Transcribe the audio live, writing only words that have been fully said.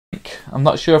I'm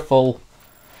not sure if I'll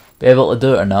be able to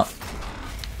do it or not.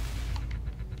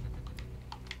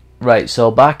 Right, so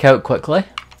back out quickly.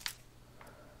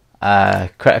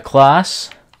 Create a class.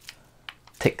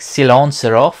 Take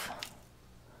silencer off.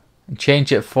 And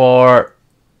change it for...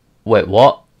 Wait,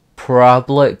 what?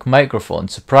 Parabolic microphone.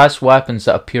 Suppress weapons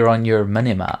that appear on your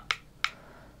minimap.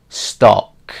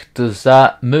 Stock. Does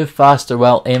that move faster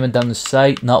while aiming down the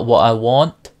sight? Not what I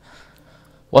want.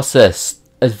 What's this?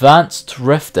 Advanced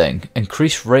rifting.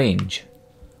 Increase range.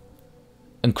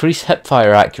 Increase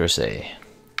hipfire accuracy.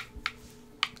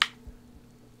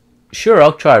 Sure,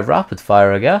 I'll try rapid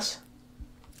fire, I guess.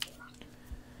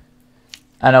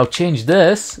 And I'll change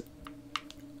this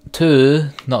to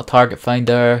not target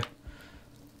finder,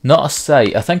 not a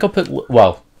sight. I think I'll put,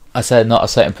 well, I said not a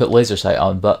sight and put laser sight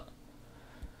on, but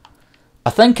I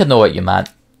think I know what you meant.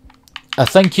 I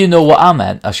think you know what I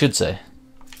meant, I should say.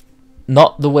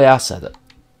 Not the way I said it.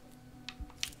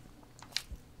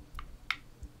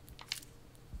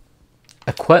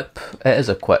 Equip. It is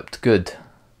equipped. Good.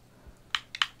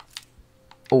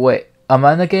 Oh wait, am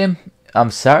I in the game? I'm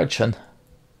searching.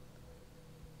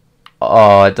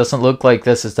 Oh, it doesn't look like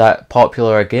this is that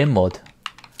popular a game mode.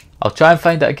 I'll try and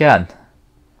find it again.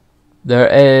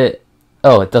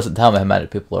 Oh, it doesn't tell me how many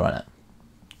people are in it.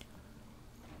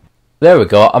 There we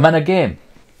go, I'm in a game.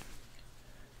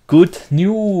 Good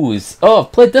news. Oh,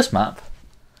 I've played this map.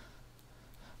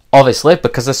 Obviously,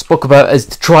 because I spoke about it as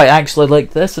to try actually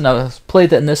like this, and I've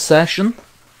played it in this session.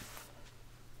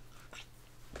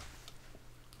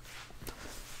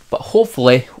 But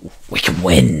hopefully, we can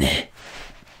win.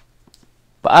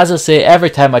 But as I say, every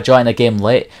time I join a game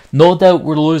late, no doubt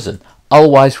we're losing.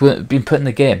 Otherwise, we wouldn't have been put in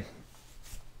the game.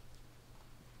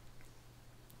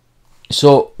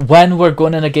 So, when we're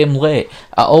going in a game late,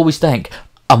 I always think,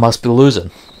 I must be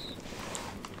losing.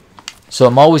 So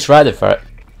I'm always ready for it.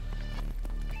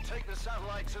 Take the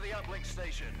satellite to the Uplink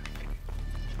station.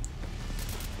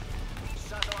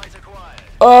 Satellite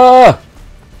acquired.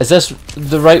 Is this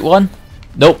the right one?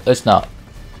 Nope, it's not.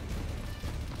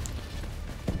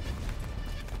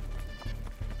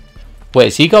 Wait,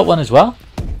 has he got one as well?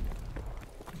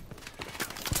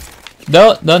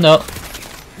 No, no, no.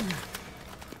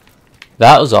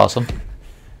 That was awesome.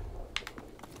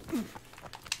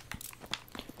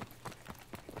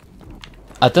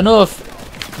 I don't know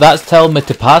if that's telling me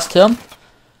to pass to him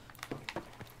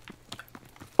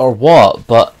or what,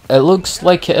 but it looks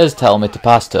like it is telling me to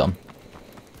pass to him.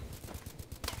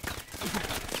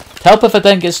 Help if I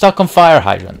didn't get stuck on fire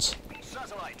hydrants.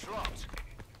 Satellite dropped.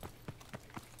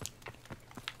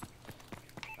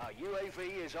 Our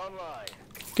UAV is online.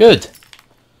 Good.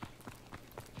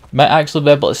 Might actually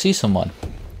be able to see someone.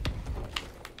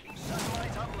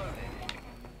 Satellite uploaded.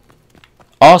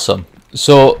 Awesome.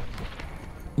 So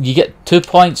you get 2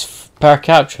 points per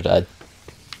capture, Ed.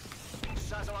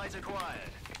 Satellite acquired.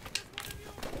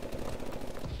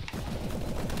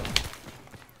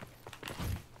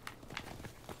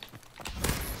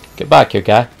 Get back here,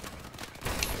 guy.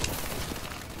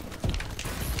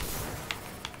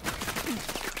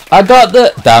 I got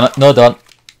the... Damn it. No, don't.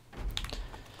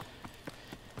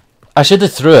 I should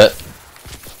have threw it.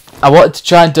 I wanted to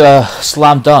try and do a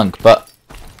slam dunk, but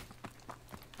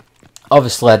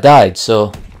obviously I died,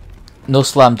 so no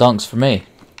slam dunks for me.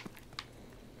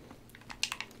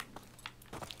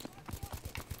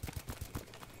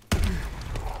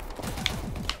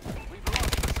 We've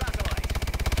lost the satellite.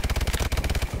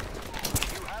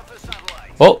 You have the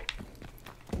satellite. Oh,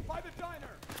 By the diner.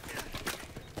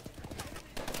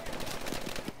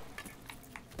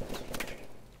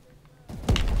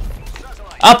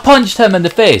 Satellite. I punched him in the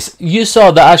face. You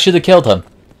saw that I should have killed him.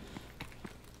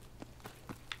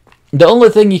 The only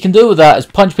thing you can do with that is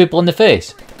punch people in the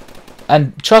face.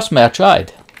 And trust me, I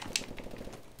tried.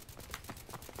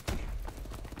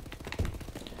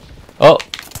 Oh.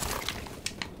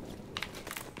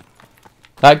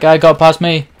 That guy got past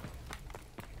me.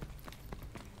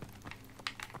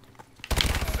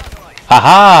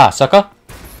 Haha, sucker.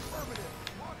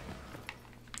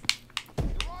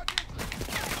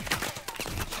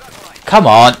 Come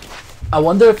on. I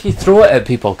wonder if you throw it at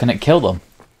people, can it kill them?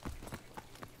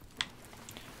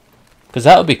 Because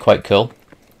that would be quite cool.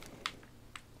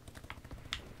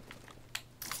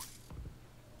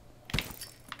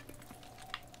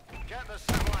 Get the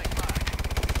satellite back.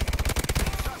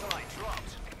 Satellite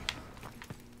dropped.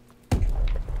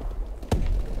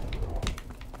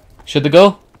 Should they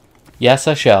go? Yes,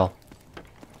 I shall.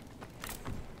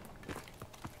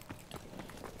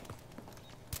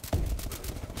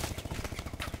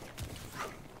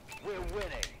 We're winning.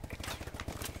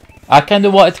 I kind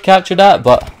of wanted to capture that,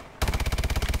 but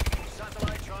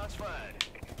Satellite transferred.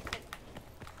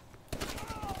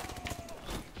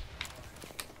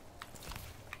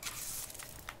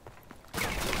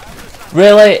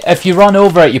 Really? If you run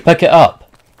over it, you pick it up?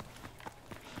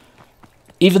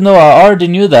 Even though I already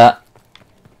knew that,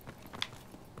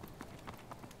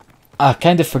 I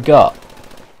kind of forgot.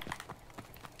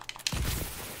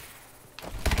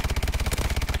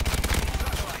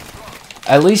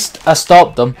 At least I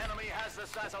stopped them.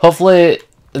 Hopefully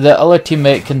the other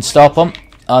teammate can stop them.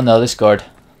 Oh no, they scored.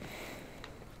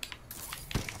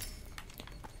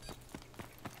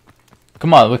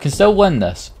 Come on, we can still win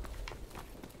this.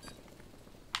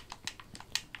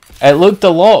 It looked a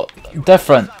lot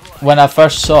different when I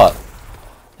first saw it.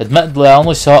 Admittedly, I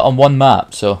only saw it on one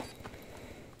map, so...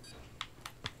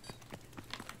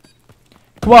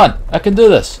 Come on, I can do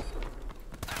this.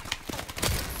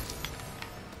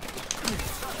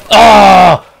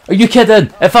 Oh! Are you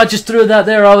kidding? If I just threw that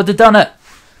there, I would have done it.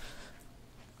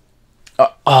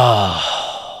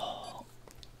 Oh.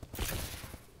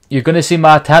 You're going to see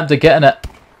my attempt at getting it.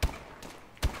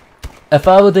 If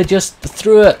I would have just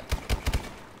threw it.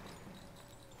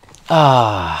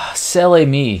 Ah, silly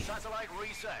me. Satellite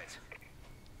reset.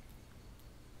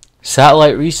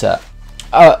 Satellite reset.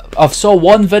 I've saw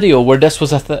one video where this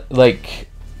was like...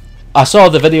 I saw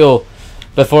the video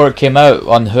before it came out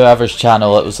on whoever's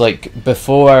channel. It was like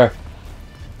before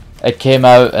it came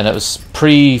out and it was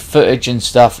pre-footage and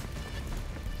stuff.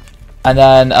 And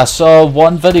then I saw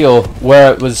one video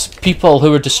where it was people who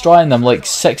were destroying them like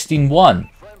 16-1.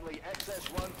 Friendly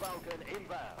XS-1 Falcon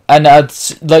inbound. And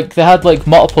they had like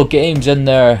multiple games in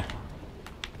their,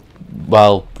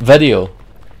 well, video.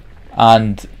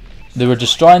 And they were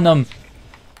destroying them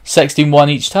 16-1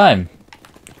 each time.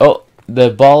 Oh, the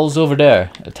ball's over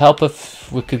there. It'd help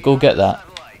if we could go get that.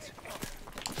 Satellite.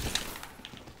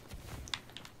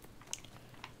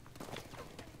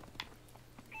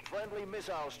 Friendly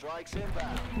missile strikes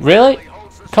inbound. Really?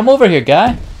 Come over here,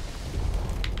 guy.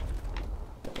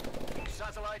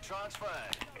 Satellite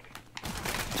transferred.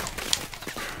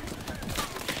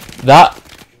 That...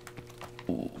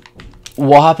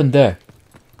 What happened there?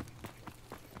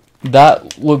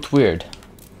 That looked weird.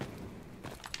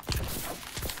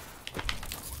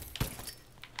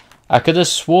 I could have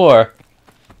swore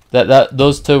that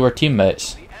those two were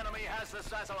teammates. The enemy has the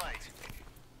satellite.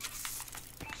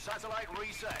 Satellite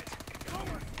reset.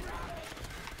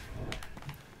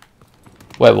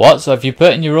 Wait, what? So if you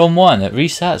put in your own one, it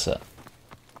resets it?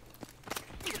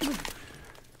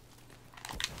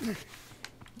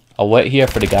 I'll wait here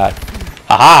for the guy.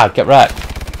 Haha! Get wrecked.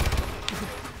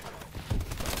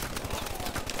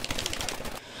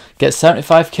 Get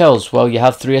 75 kills while you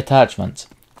have 3 attachments.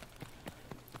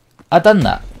 I done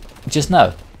that just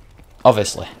now,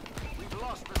 obviously. We've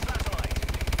lost the satellite.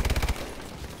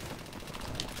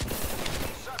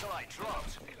 Satellite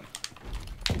dropped.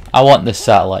 I want this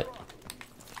satellite.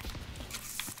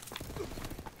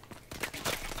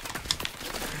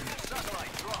 Satellite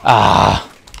dropped. Ah,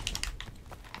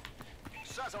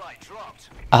 Satellite dropped.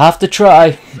 I have to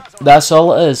try. That's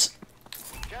all it is.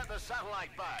 Get the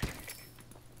satellite back.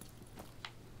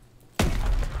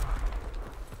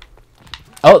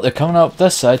 Oh, they're coming up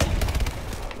this side.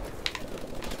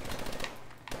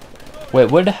 Wait,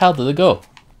 where the hell did they go?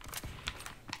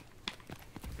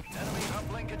 Enemy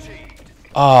uplink achieved.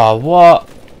 Oh, what?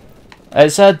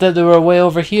 It said that they were way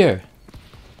over here.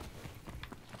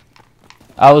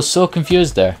 I was so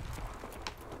confused there.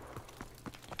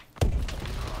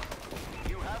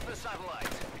 You have the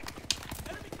satellite.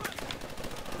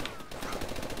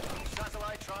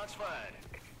 Satellite transferred.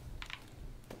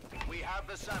 We have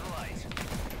the satellite.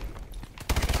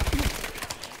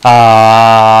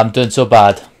 Ah, I'm doing so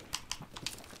bad.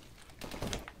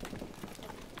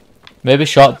 Maybe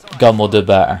shotgun will do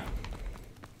better.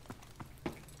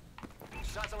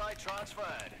 Satellite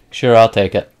transferred. Sure, I'll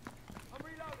take it.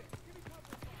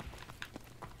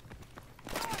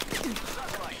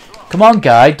 Satellite dropped. Come on,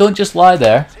 guy, don't just lie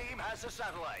there. Team has the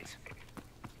satellite.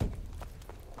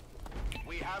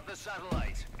 We have the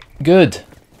satellite. Good.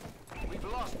 We've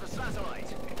lost the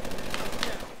satellite.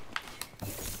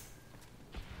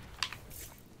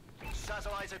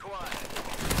 Satellite acquired.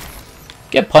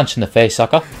 Get punched in the face,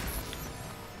 sucker.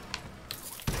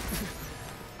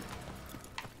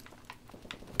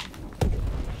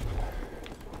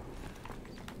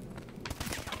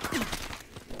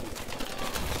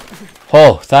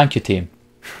 Oh, thank you, team.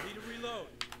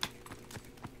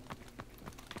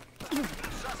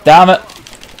 Damn it!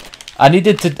 I need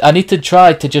to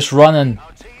try to just run and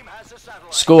Our team has the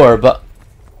satellite. score, but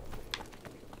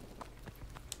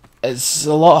it's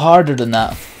a lot harder than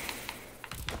that.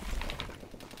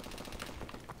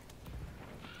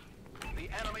 The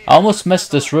enemy I almost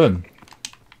missed this room,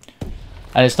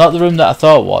 and it's not the room that I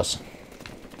thought it was.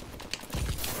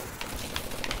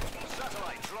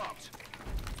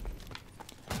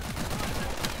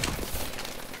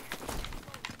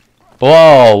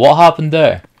 Whoa, what happened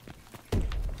there?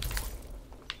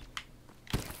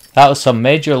 That was some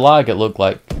major lag, it looked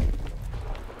like.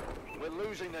 We're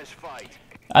losing this fight.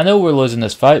 I know we're losing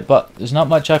this fight, but there's not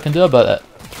much I can do about it.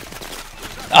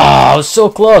 Ah, I was so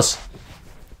close!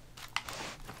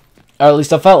 Or at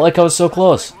least I felt like I was so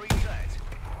close. Reset.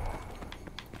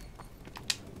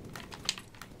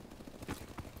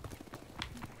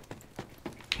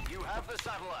 You have the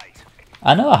satellite.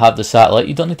 I know I have the satellite,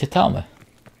 you don't need to tell me.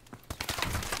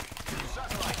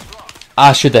 Satellite dropped.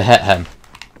 I should have hit him.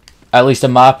 At least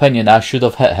in my opinion, I should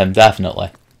have hit him, definitely.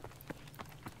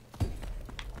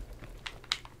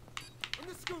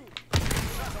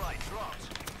 Satellite dropped.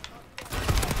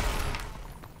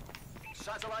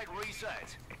 Satellite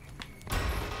reset.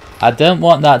 I didn't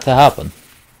want that to happen.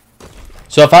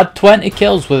 So I've had 20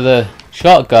 kills with a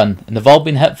shotgun, and they've all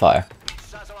been hipfire.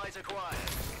 Satellite acquired.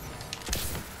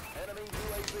 Enemy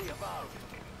UAV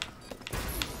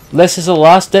above. This is a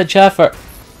last ditch effort.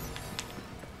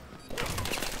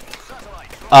 Satellite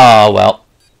dropped. Ah, well.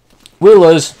 We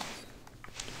lose.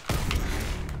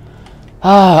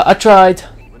 Ah, I tried.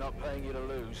 We're not paying you to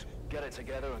lose. Get it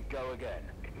together and go again.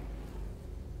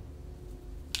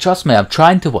 Trust me, I'm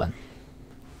trying to win.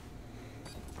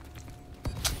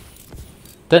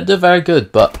 Didn't do very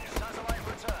good, but Satellite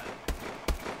return.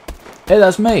 hey,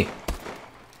 that's me.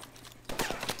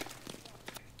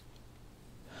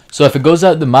 So if it goes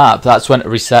out the map, that's when it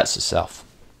resets itself.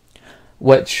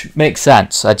 Which makes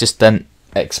sense. I just didn't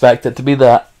expect it to be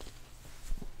that.